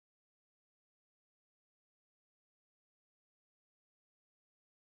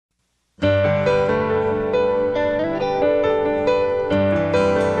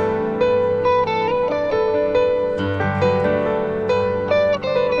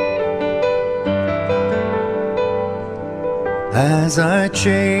as I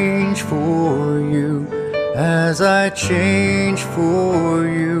change for you, as I change for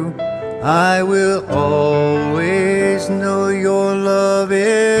you. I will always know your love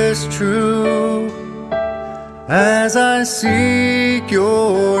is true. As I seek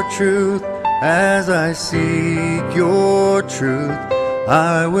your truth, as I seek your truth,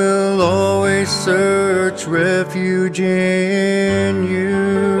 I will always search refuge in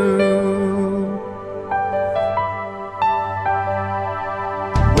you.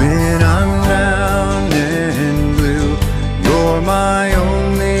 When I'm down and blue, you're my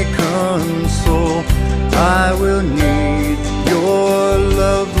only console. I will need your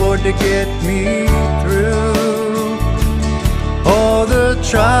love, Lord, to get me through all the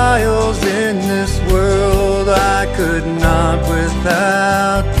trials in this world. I could not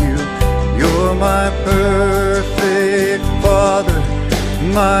without you. You're my perfect Father,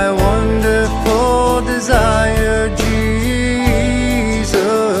 my wonderful desire.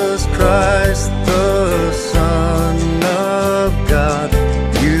 Jesus Christ, the Son of God,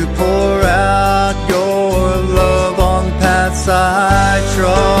 you pour out your love on paths I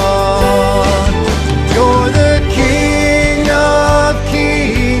trod. You're the King of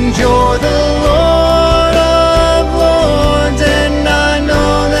Kings, you're the Lord of Lords, and I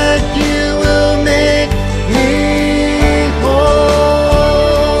know that you will make me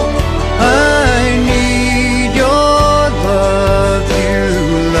whole. I need your love, you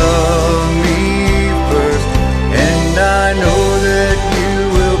love me first, and I know that you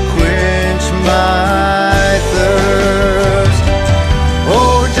will quench my thirst.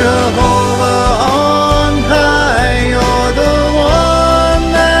 Oh Jehovah on high, you're the one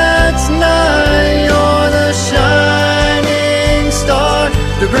that's nigh, you're the shining star,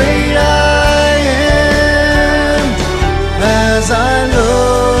 the great I am. As I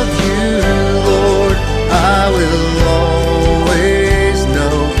love you, Lord, I will always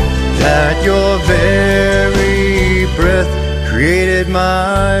know that your very breath created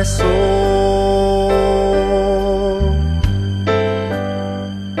my soul.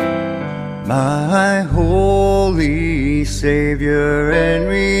 My holy Savior and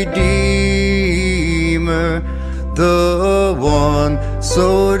Redeemer, the one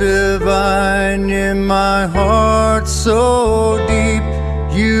so divine, in my heart so deep,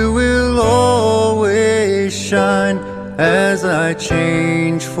 you will always shine. As I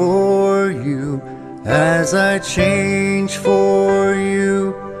change for you, as I change for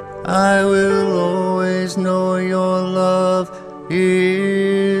you, I will always know your love is